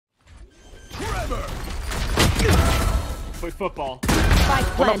Play football. Spike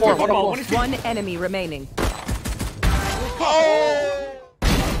planted. One enemy remaining. Oh!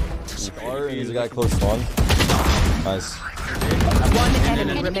 There's a guy close to one. Nice. One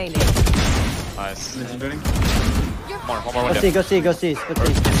enemy remaining. Nice. One more window. Go see.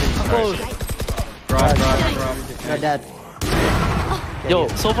 Close. You're dead. Yo,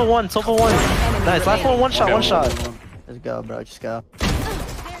 Silver one. Nice, last one shot. Let's go, bro. Just go.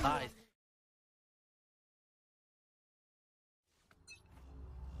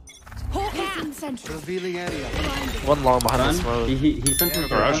 Nice. Revealing area. One long behind the smoke. He's sent him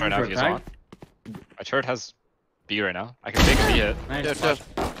Garage right now if he's on. My turret has B right now. I can take a B hit. Nice.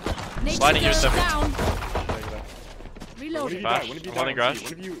 Sliding your stuff. Reloading. Flash. One of you I'm holding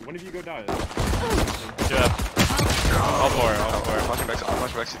garage. One of you go die. All four. Flashing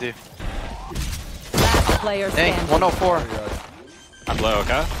back CD. Last player Dang, standing. 104. I'm low,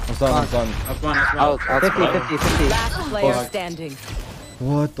 okay? I'm done. That's one. Out 50. Last player standing.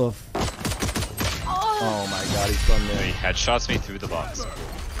 What the f? Oh my god, he's done He there. headshots me through the box.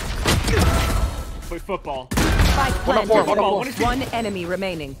 Play football. Spike planted. 104. One enemy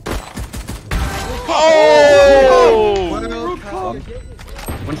remaining. Oh!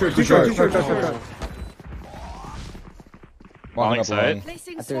 One short, two short. Long Up side. long.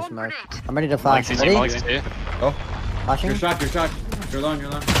 I threw a smoke. I'm ready to flash. CT, Ready? long CT. Go. Flashing. You're shot. You're long.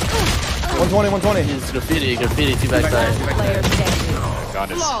 120. He's graffiti, two backside. Player standing.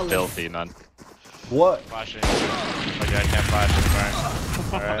 God is filthy, man. What? Flashing. Okay, I can't flash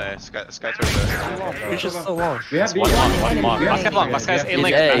anymore. Alright, Sky turret there. He's just so long. We have One long. Last guy long. Last guy's A He's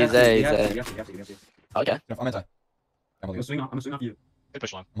link. A, he's A. You have to. Okay. I'm anti. I'm I'm swinging off you. Good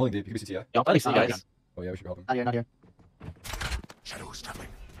push long. holding deep. You can be CT, yeah? Yo, I'm planning C, guys. Oh yeah, we should help him. Not here.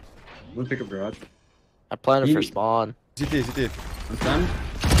 We'll pick up garage. I planted for spawn. CT. I'm done.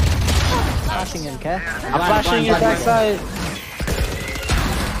 Flashing in, okay? I'm flashing your backside.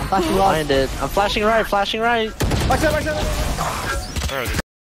 I'm flashing long. Blinded. I'm flashing right. Where are they?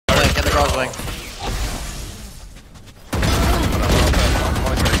 Wing, in the garage wing.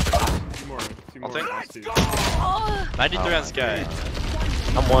 Two more. Last two. 93 on Sky.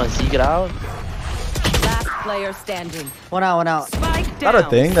 I'm one. So you get out. Last player standing. One out. Spike Is down. that a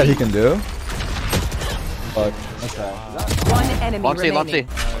thing that he can do? Fuck. Okay. One enemy Long C. remaining.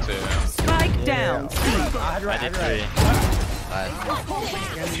 Spike down. 93.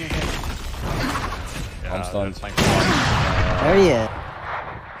 I'm stunned. There he is.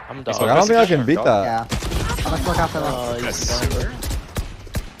 I'm Like, done. I don't think I can beat that. Yeah. I'm gonna smoke after that. Oh, he's Yes.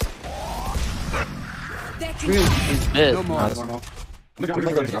 mid. No more. I'm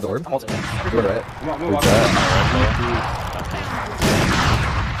gonna go to the orb. Almost mid. Do it right. We'll Good walk. job.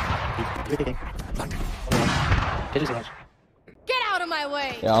 Hit his edge. Get out of my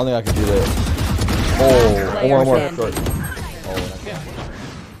way! Yeah, I don't think I can do that. Oh, one more. Short. Oh,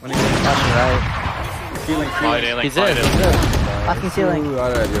 Flashing right. Slide A link. He's Slide in. A link. Flashing ceiling. Ooh, how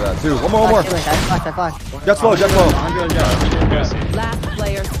did I do that? Two. One more. Flash ceiling. I flash. Jet flow. Last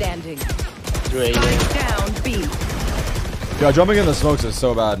player standing. Through A link. Spike down. B. Yeah, jumping in the smokes is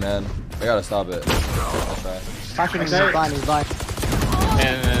so bad, man. I gotta stop it. I'll try. Flashing is blind. He's blind.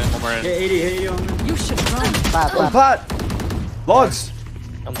 And one more in. 80 on me. You should run. Flat. Plat! Logs!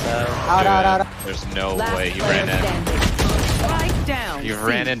 I'm down. Out. There's no Last way he player ran in. standing. Spike down. He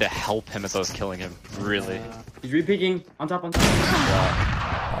ran in to help him as I was killing him. Really. He's re-peeking. On top. Yeah, it's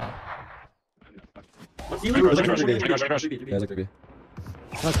like 3B.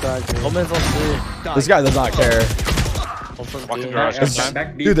 Let's go. Omen's on C. This guy does not care. Walking garage.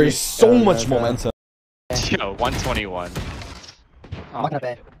 Dude, there's so much momentum. Yo, 121. I'm not gonna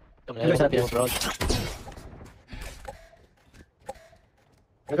pay. I'm gonna set up your garage.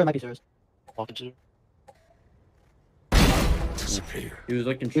 There go my piece. Walking to. He was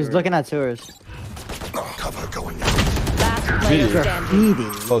looking. He's looking at sewers. Last player standing.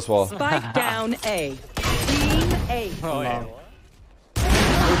 Eating. Close wall. Spike down A. Team A. Alright,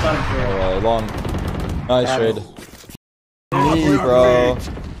 long. Nice trade. Me, bro.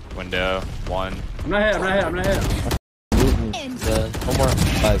 Window. One. I'm not hit. Dead. One more.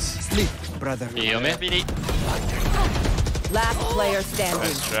 Nice. Brother. You heal me? Last player standing.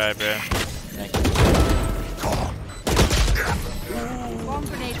 Nice try, bro. Bomb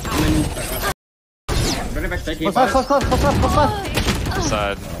grenade out. Running back side. Close left.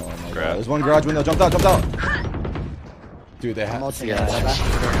 Side. Grab. There's one garage window. Jumped out. Dude, they have.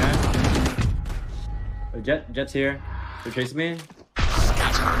 Jet's here. They're chasing me.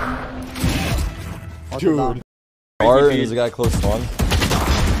 Dude. Art, there's a guy close to one.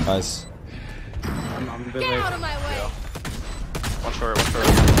 Nice. I'm a bit Get late. out of my way! One short.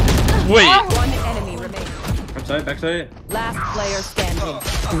 Wait! One enemy remaining. From Backside, backside. Last player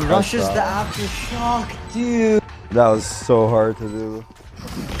standing. Rushes the aftershock, dude. That was so hard to do.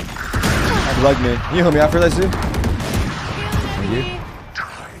 You like me? Can you heal me after that, Sue? Thank you.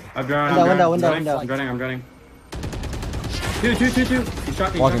 I'm drowning. Window. I'm drowning. Two. He's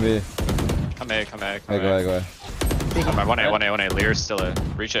shocking. Walking B. Come A, come A, Hey, come go A. ahead. 1A. Lear's still a.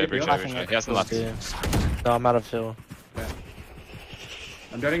 Reach it. He hasn't left. No, I'm out of fill.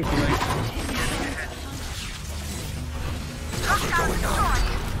 I'm drowning. Healing.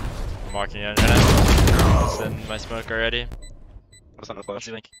 I'm walking in right now. Send my smoke already. What's on the flash?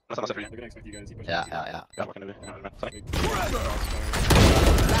 They're gonna expect you guys to push. Yeah.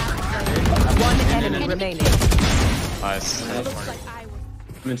 One enemy remaining. Nice.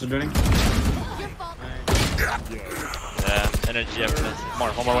 I'm into drowning. Yeah, NRG FNS.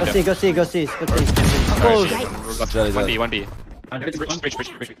 One more window. Go see. Close. Jetty, 1B.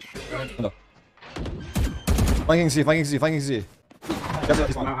 Reach. No. Flanking C. I'm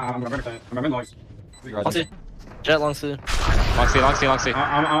running noise. Long C. Jet long C. Long C.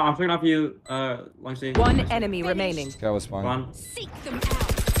 I'm clearing off you, long C. One enemy remaining. Guy was spawn. One. Seek them out.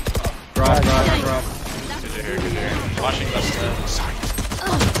 Drop. Good here. Watching left.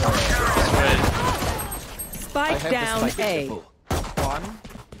 Spike down A.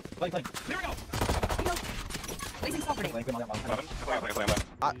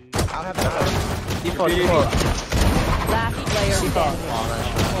 Default. Last player standing.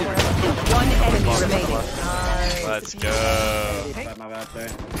 One enemy remaining. Let's go. My bad, sorry.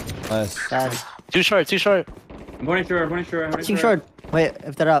 Nice. Bad. Too short. I'm pointing short. Flashing short. Wait,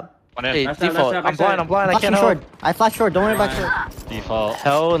 if they're up. One Hey, in. Left side, default. left I'm side, blind. I Flashing can't short. help. I flash short. Don't worry about short. Default.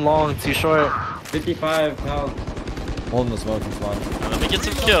 Hell and long. Too short. 55 health. Holding the smoke from spawn. Let me get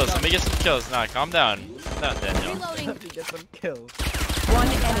some kills. Nah, calm down. Nah, Daniel. Reloading. One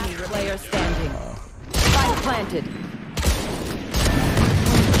enemy player standing. Spike planted.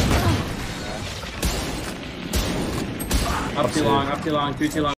 Up too long, too long.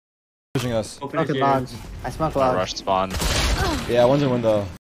 Pushing us. Open Smoke it the here. bonds. I smoke I loud. rushed spawn. Yeah, one's in window.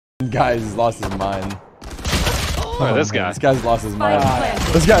 Guys, he's lost his mind. Look at this man, guy. This guy's lost his mind. Spike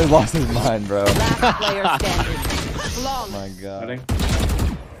planted. This guy's lost his mind, bro. Last player standing. Oh Flawless. my god. Ready?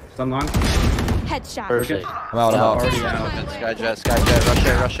 Stun long. Headshot. Perfect. I'm out. Already out. Sky jet.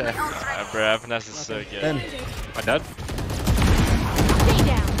 Rush A. Bro, FNS is so good. In. Am I dead? Stay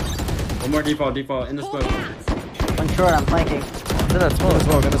down. One more default in the smoke. I'm short. I'm flanking. In that smoke.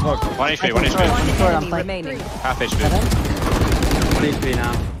 In the smoke. 1 HP. One Short, I'm enemy flanking. remaining. Half HP. 1 HP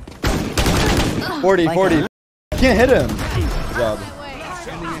now. 40. Can't hit him. Good job.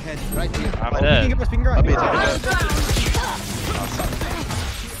 I'm dead.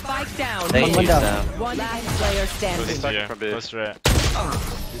 Spike down. Thank you, window. Sam. One last player standing. Close to it.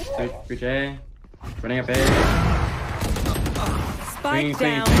 Reach A. Running up A. Spike Swing.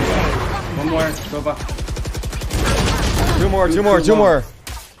 down. One more. Go back. Two more.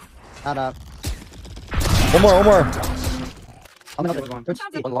 Not up. One more. I'm gonna One.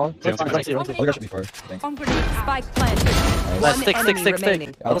 One long. Oh, that should be far. Thanks. Spike planted. Nice. One Stick. enemy remaining.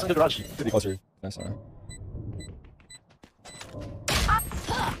 Yeah, That was a good rush. Could be closer. Nice one.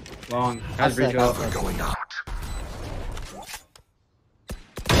 Long. Guys, reach out. Good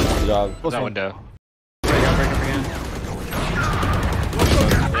job. That window. Break up again.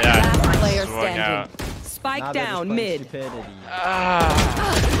 Yeah. Last player Swung standing. out. Spike down mid.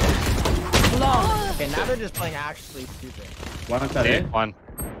 Long. Okay, now they're just playing actually stupid. One on side A. One.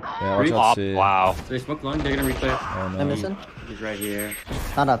 Yeah, watch out Oh, C. wow. They smoke long. They're gonna reach there. Oh, I'm no. missing. He's right here.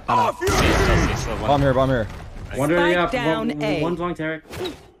 Not up. Bomb here. One dirty Spike up. down A. One's long, Tarik.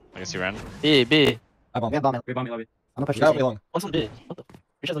 I guess he ran. B. I bomb. Yeah, bomb it. We bomb it, lobby. I'm gonna push Got me it. long. What's on B? What the?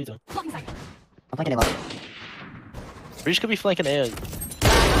 Reach has lead I'm flanking it long. Reach could be flanking A.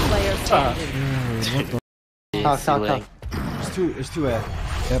 Player standing. Talk. It's 2A.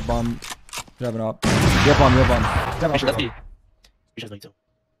 Yeah, bomb. Driving up. Yeah, bomb. Reach has B. Reach has lead too.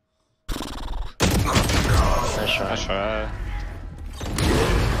 Nice shot. Nice try.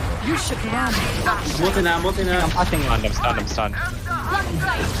 You should run. Multi now. I'm flashing it. I'm stunned.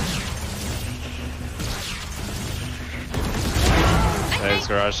 There's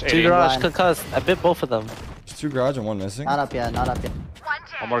garage. Two 80. garage Blind. concussed. I bit both of them. There's 2 garage and 1 missing. Not up yet.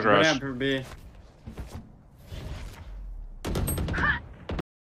 One more Running garage. up for B.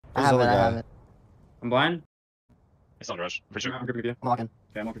 I have other guy? it. I'm blind. It's on garage. Pretty sure. I'm good with you. I'm walking.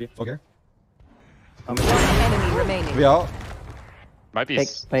 Okay, I'm over you. Okay. One enemy remaining. We out. Might be.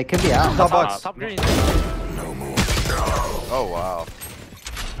 Wait, it could be out. Top box. Top green. Oh, wow.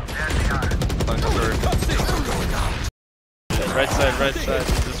 Right side.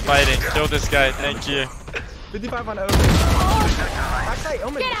 Just fighting. Kill this guy. Thank you. 55 on open. Backside,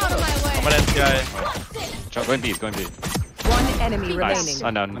 Omen. Get out of my way. I'm an end guy. Going B, going B. One enemy Nice. remaining.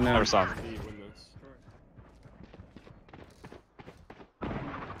 Unknown. Unknown. Never saw him.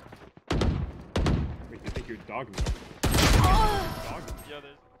 Wait, you think you're dog me?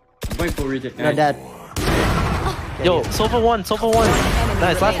 I'm going full reject, You're guys. dead. Yo, Silver 1, Silver 1.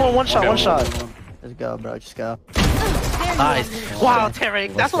 Nice, last one shot, one shot. Let's go, bro. Just go. Nice. Wow,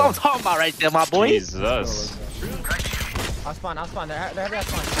 Tarik, that's what I'm talking about right there, my boy. Jesus. I'll spawn. They're heavy at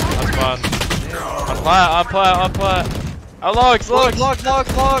spawn. That's fun. On plat. Oh, logs. Pot,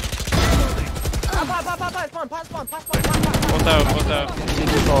 spawn. Both out.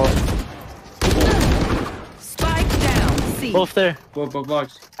 Spike down. C. Both there. Both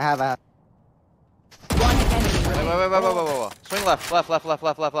blocks. I have. One enemy remaining. Wait. Swing left. Last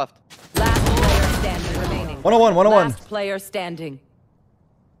player standing remaining. 101, 101. Last player standing.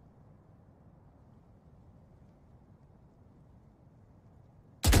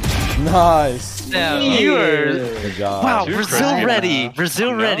 Nice. Damn, you were. Good job. Wow, Dude, Brazil crazy. ready.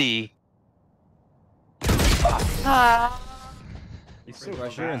 Brazil No? ready. He's so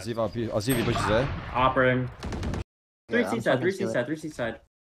Pressure and fast. see if I'll see if he pushes A. Operating. Three Yeah, I'm seat side, fucking do it. three seat side.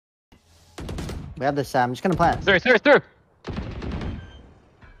 We have this. I'm just gonna plant. Through.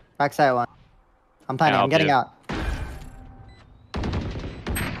 Backside one. I'm planting. Yeah, I'm getting I'll out.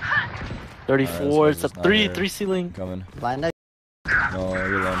 34, it's a Alright, this one's 3 not 3 ceiling. Coming. Blind out. No,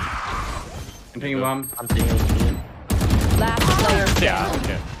 you're alone. I'm taking bomb. I'm thinking. Last player standing. Yeah,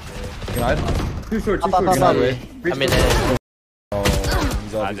 okay. Can I hide? Too short. Up. I'm in it. Oh,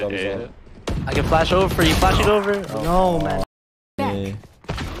 he's up. I can flash over for you. Flash it over. No, man. Hey.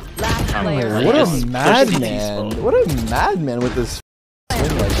 Last player. What a Just push madman! the What a madman with this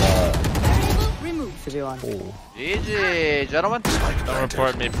swing like that. Remove. 2v1. GG, gentlemen. Don't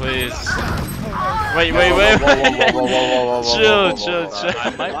report me, please. Wait. Whoa. Chill. I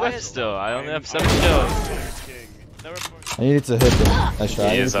might whip still. I only have 7 kills. No report. I needed to hit him. Nice try.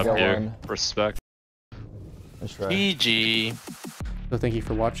 He is up Got here. one. Respect. Nice try. GG. So thank you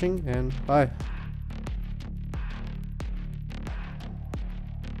for watching and bye.